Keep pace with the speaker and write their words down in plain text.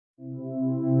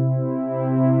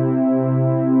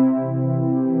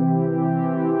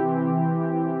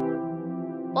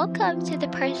Welcome to the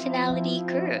Personality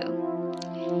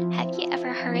Guru. Have you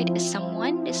ever heard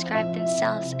someone describe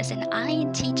themselves as an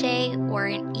INTJ or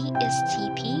an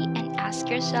estp and ask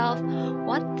yourself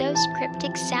what those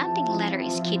cryptic sounding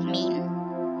letters could mean?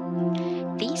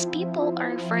 These people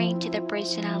are referring to the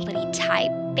personality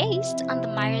type based on the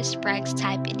Myers-Briggs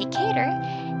Type Indicator,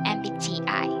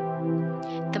 MBTI.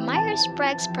 The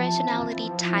Myers-Briggs Personality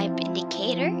Type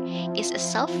Indicator is a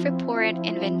self-reported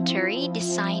inventory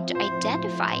designed to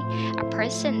identify a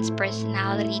person's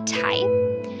personality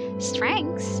type,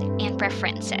 strengths, and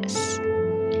preferences.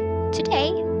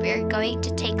 Today, we're going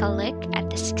to take a look at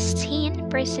the 16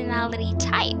 personality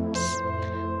types.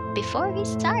 Before we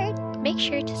start, make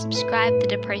sure to subscribe to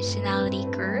the Personality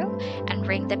Guru and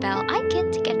ring the bell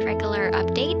icon to get regular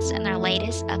updates on our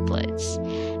latest uploads.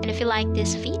 And if you like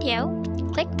this video,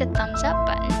 click the thumbs up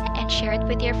button and share it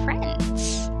with your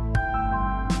friends.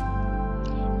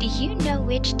 Do you know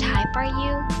which type are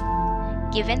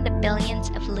you? Given the billions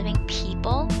of living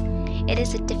people, it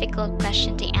is a difficult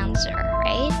question to answer,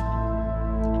 right?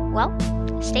 Well,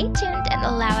 stay tuned and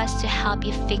allow us to help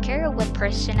you figure what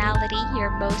personality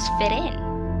you're most fit in.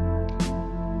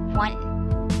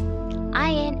 1.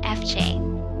 INFJ.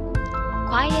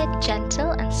 Quiet,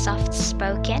 gentle, and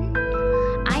soft-spoken.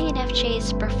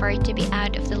 INFJs prefer to be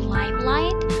out of the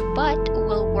limelight, but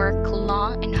will work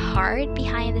long and hard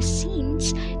behind the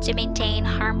scenes to maintain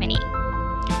harmony.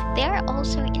 They are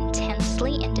also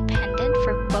intensely independent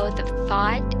for both of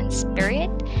thought and spirit,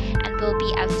 and will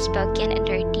be outspoken in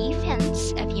their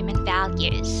defense of human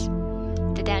values,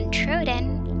 the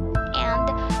downtrodden, and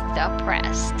the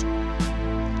oppressed.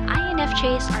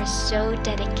 INFJs are so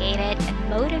dedicated and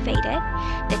motivated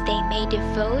that they may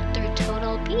devote their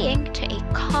total being to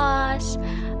a cause,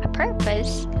 a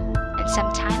purpose, and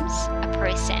sometimes a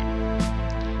person.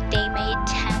 They may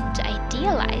tend to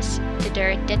idealize to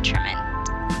their detriment.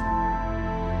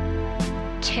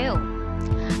 2.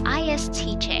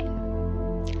 ISTJ.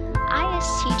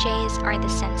 ISTJs are the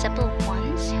sensible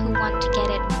ones who want to get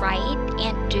it right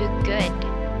and do good.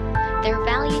 Their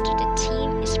value to the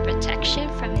team is protection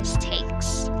from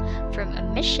mistakes, from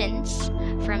omissions,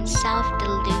 from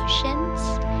self-delusions,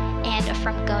 and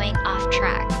from going off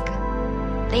track.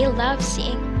 They love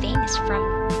seeing things from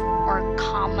or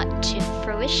come to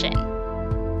fruition.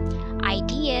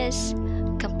 Ideas,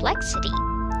 complexity,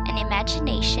 and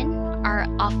imagination are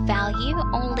of value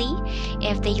only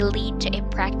if they lead to a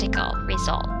practical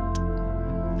result.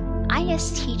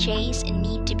 ISTJs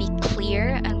need to be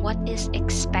clear on what is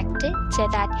expected so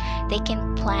that they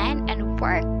can plan and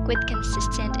work with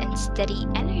consistent and steady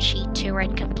energy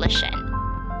toward completion.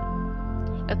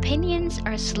 Opinions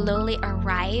are slowly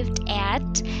arrived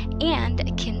at and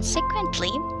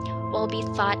consequently will be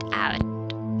thought out,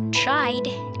 tried,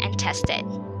 and tested.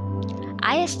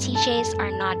 ISTJs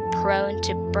are not prone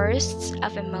to bursts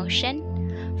of emotion,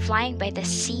 flying by the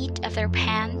seat of their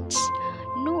pants,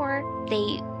 nor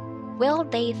will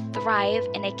they thrive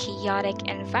in a chaotic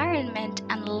environment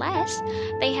unless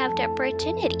they have the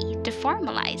opportunity to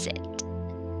formalize it.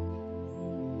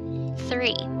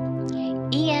 3.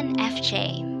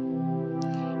 ENFJ.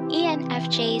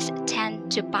 ENFJs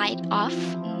tend to bite off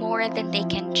more than they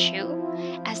can chew,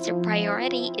 as their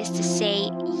priority is to say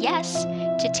yes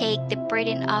to take the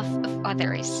burden off of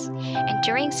others. And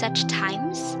during such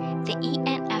times, the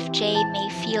ENFJ may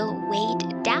feel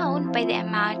weighed down by the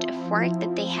amount of work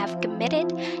that they have committed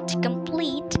to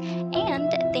complete,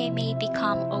 and they may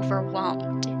become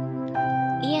overwhelmed.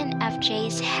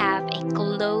 ENFJs have a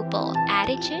global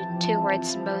attitude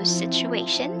towards most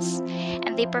situations,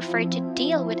 and they prefer to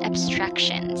deal with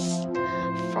abstractions.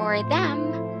 For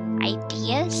them,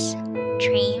 ideas,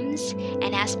 dreams,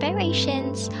 and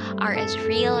aspirations are as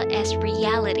real as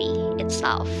reality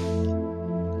itself.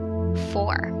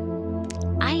 4.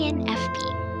 INFP.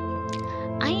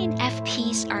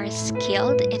 INFPs are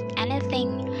skilled in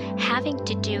anything having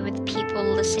to do with people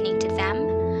listening to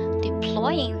them,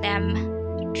 deploying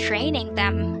them, training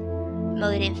them,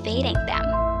 motivating them,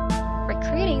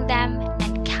 recruiting them,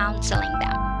 and counseling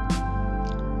them.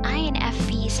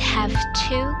 INFPs have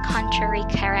two contrary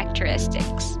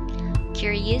characteristics: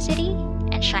 curiosity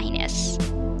and shyness.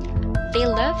 They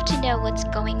love to know what's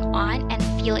going on and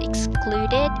feel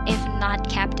excluded if not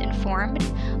kept informed,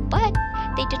 but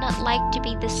they do not like to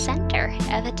be the center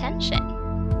of attention.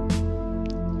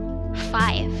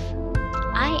 5.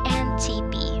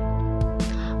 INTP.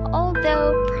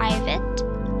 Although private,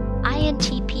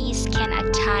 INTPs can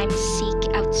at times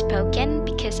seek outspoken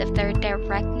because of their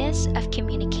directness of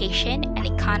communication and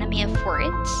economy of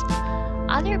words.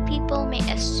 Other people may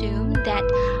assume that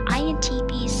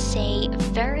INTPs say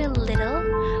very little,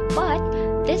 but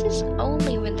This is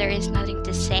only when there is nothing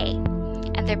to say,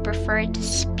 and they prefer to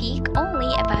speak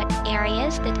only about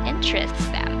areas that interest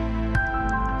them,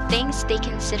 things they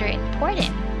consider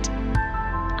important.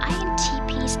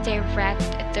 INTPs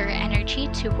direct their energy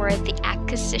toward the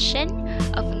acquisition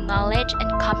of knowledge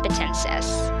and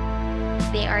competences.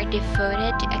 They are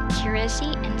devoted to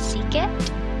accuracy and seek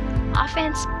it,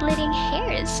 often splitting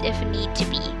hairs if need to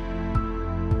be.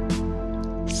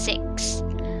 6.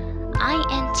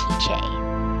 INTJ.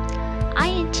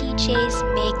 INTJs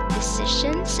make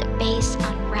decisions based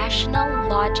on rational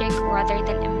logic rather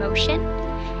than emotion,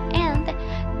 and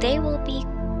they will be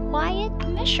quiet,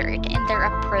 measured in their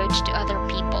approach to other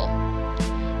people.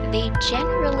 They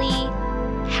generally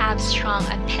have strong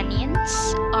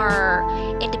opinions, are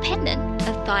independent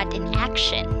of thought and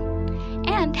action,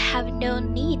 and have no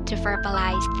need to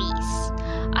verbalize these,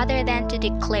 other than to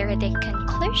declare the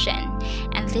conclusion,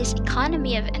 and this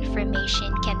economy of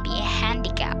information can be a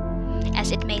handicap,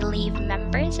 as it may leave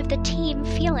members of the team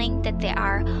feeling that they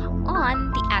are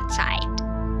on the outside.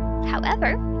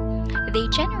 However, they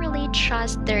generally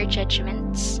trust their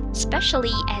judgments,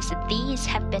 especially as these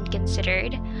have been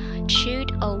considered,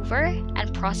 chewed over,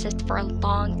 and processed for a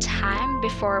long time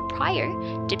prior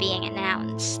to being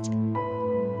announced.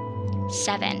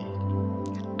 7.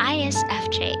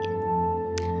 ISFJ.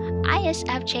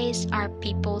 ISFJs are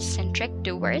people-centric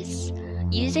doers,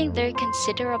 using their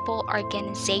considerable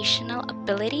organizational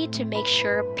ability to make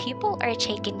sure people are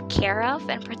taken care of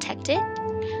and protected.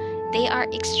 They are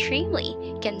extremely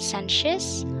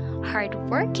conscientious,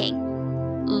 hardworking,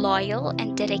 loyal,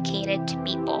 and dedicated to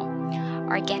people,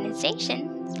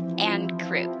 organizations, and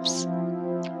groups.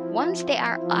 Once they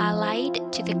are allied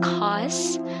to the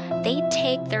cause, they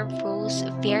take their roles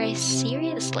very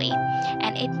seriously,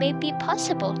 and it may be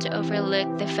possible to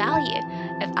overlook the value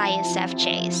of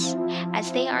ISFJs,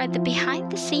 as they are the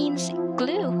behind-the-scenes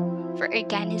glue for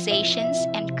organizations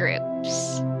and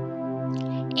groups.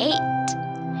 8.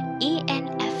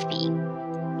 ENFP.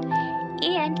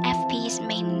 ENFPs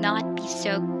may not be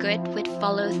so good with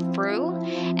follow-through,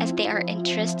 as they are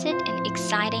interested in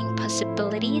exciting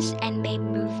possibilities and may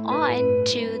move on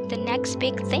to the next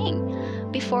big thing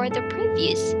before the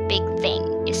previous big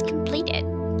thing is completed.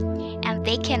 And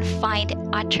they can find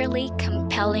utterly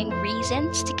compelling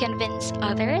reasons to convince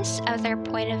others of their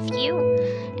point of view,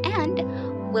 and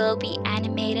will be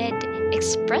animated,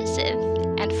 expressive,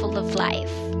 and full of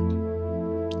life.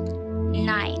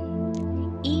 9.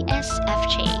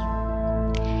 ESFJ.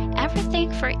 Everything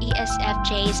for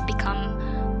ESFJs become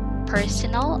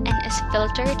personal and is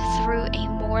filtered through a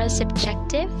more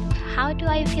subjective, how do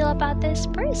I feel about this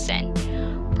person,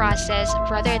 process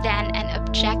rather than an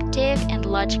objective and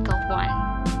logical one.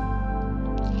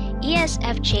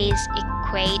 ESFJs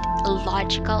equate a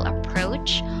logical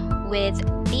approach with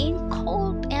being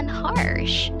cold and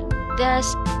harsh,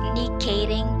 thus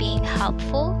negating being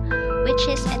helpful, which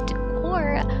is at the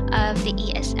core of the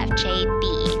ESFJ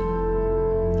being.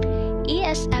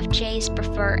 ESFJs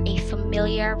prefer a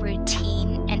familiar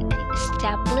routine and an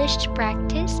established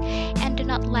practice, and do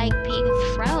not like being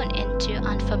thrown into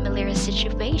unfamiliar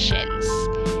situations.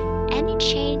 Any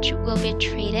change will be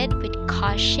treated with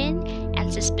caution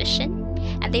and suspicion,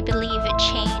 and they believe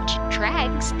change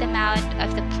drags them out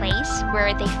of the place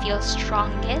where they feel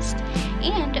strongest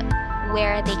and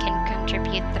where they can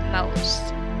contribute the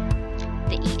most.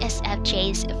 The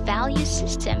ESFJ's value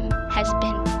system has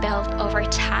been built over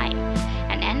time,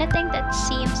 and anything that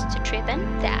seems to threaten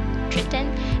that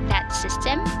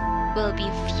system will be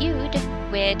viewed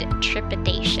with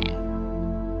trepidation.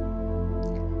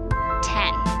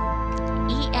 10.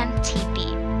 ENTP.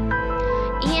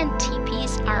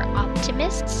 ENTPs are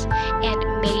optimists,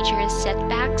 and major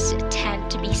setbacks tend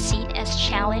to be seen as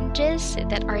challenges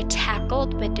that are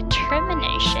tackled with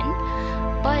determination,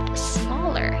 but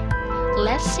smaller,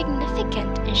 less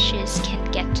significant issues can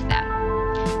get to them,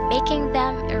 making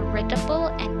them irritable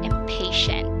and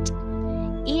impatient.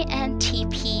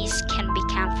 ENTPs can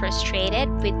become frustrated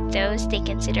with those they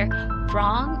consider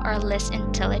wrong or less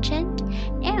intelligent,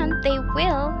 and they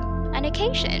will, on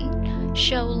occasion,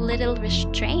 show little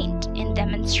restraint in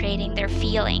demonstrating their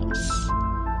feelings.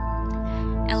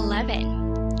 11.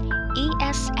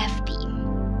 ESFP.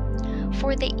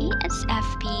 For the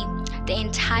ESFP, the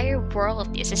entire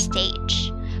world is a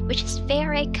stage, which is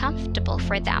very comfortable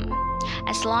for them,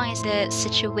 as long as the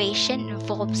situation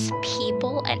involves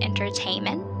people and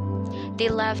entertainment. They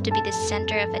love to be the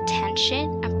center of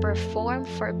attention and perform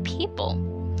for people,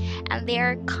 and they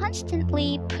are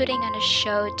constantly putting on a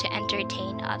show to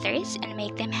entertain others and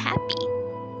make them happy.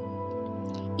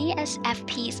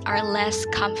 ESFPs are less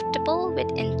comfortable with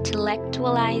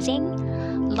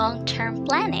intellectualizing, long-term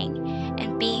planning,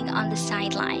 and being on the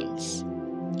sidelines.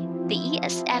 The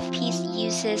ESFPs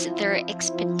uses their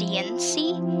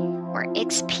expediency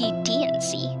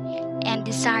and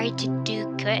desire to do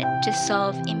good to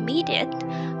solve immediate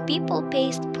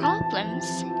people-based problems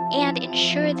and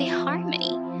ensure the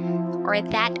harmony, or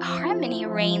that harmony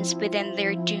reigns within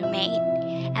their domain,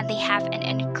 and they have an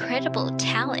incredible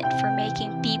talent for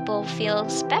making people feel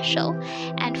special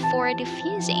and for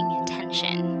diffusing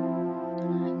tension.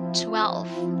 12.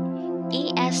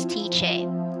 ESTJ.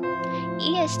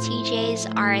 ESTJs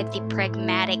are the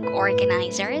pragmatic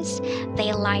organizers.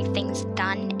 They like things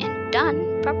done and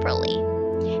done properly.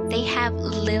 They have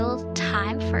little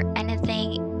time for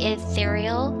anything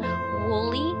ethereal,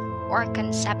 woolly, or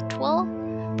conceptual,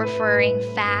 preferring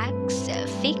facts,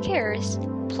 figures,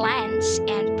 plans,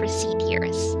 and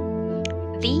procedures.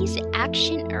 These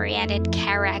action-oriented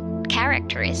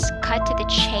characters cut to the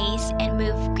chase and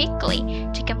move quickly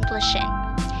to completion,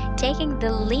 taking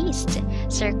the least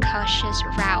circuitous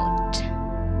route.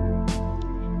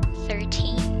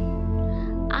 13.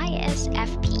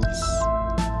 ISFPs.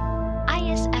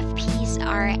 ISFPs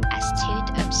are astute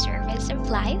observers of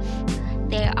life.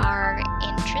 They are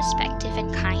introspective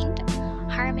and kind.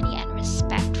 Harmony and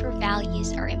respect for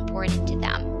values are important to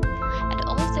them. And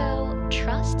although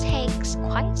trust takes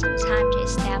quite some time to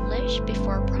establish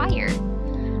before prior,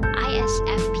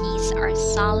 ISFPs are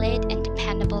solid and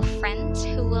dependable friends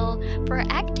who will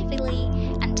proactively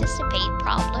anticipate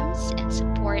problems and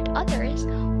support others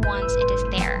once it is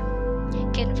there.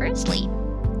 Conversely,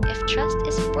 if trust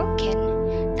is broken,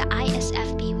 the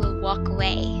ISFP will walk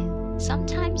away,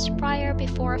 sometimes prior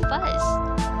before a fuss,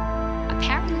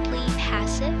 apparently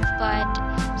passive but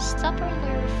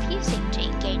stubbornly refusing to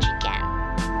engage again.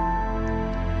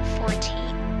 14.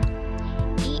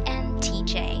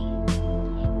 ENTJ.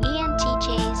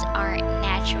 ENTJs are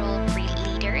natural breed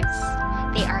leaders.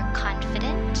 They are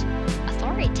confident,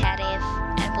 authoritative,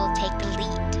 and will take the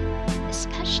lead,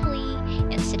 especially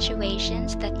in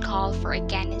situations that call for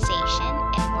organization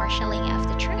and marshalling of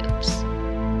the troops.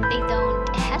 They don't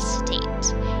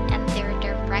hesitate, and their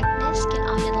directness can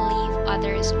often leave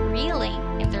others reeling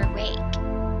in their wake.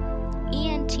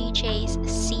 ENTJs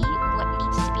see what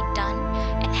needs to be done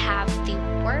and have the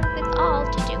wherewithal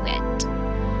to do it,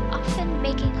 often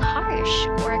making harsh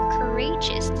or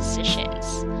courageous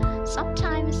decisions,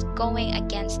 sometimes going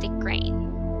against the grain.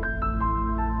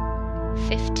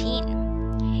 15.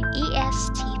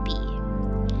 ESTP.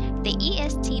 The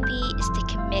ESTP is the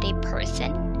committee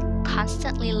person,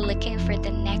 constantly looking for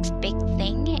the next big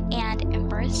thing and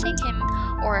immersing him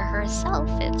or herself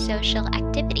in social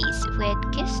activities with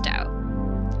gusto.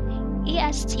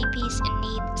 ESTPs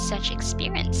need such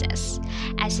experiences,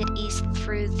 as it is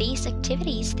through these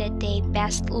activities that they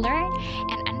best learn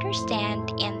and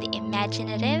understand, and the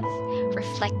imaginative,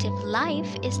 reflective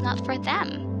life is not for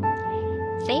them.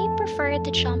 They prefer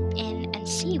to jump in and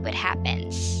see what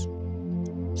happens.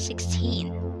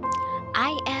 16.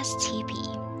 ISTP.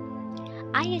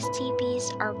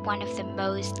 ISTPs are one of the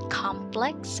most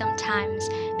complex, sometimes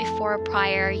before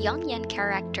prior Jungian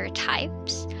character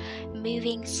types,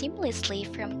 moving seamlessly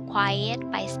from quiet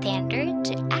bystander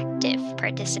to active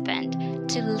participant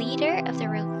to leader of the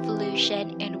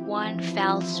revolution in one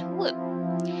fell swoop.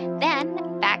 Then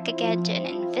back again to an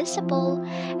invisible,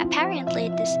 apparently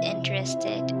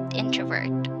disinterested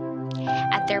introvert.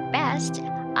 At their best,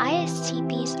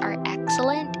 ISTPs are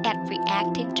excellent at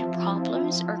reacting to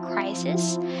problems or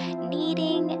crises,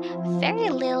 needing very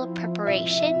little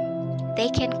preparation. They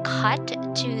can cut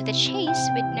to the chase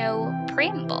with no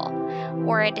preamble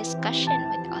or a discussion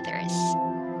with others,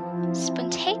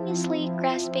 spontaneously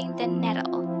grasping the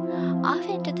nettle,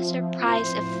 often to the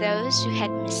surprise of those who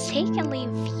had mistakenly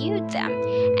viewed them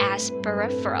as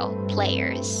peripheral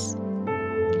players.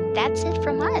 That's it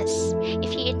from us.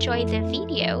 If you enjoyed the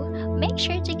video, make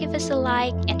sure to give us a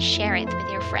like and share it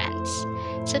with your friends.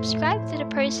 Subscribe to the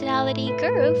Personality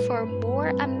Guru for more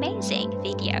amazing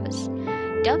videos.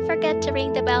 Don't forget to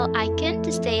ring the bell icon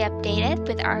to stay updated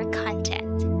with our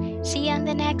content. See you on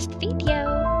the next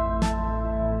video.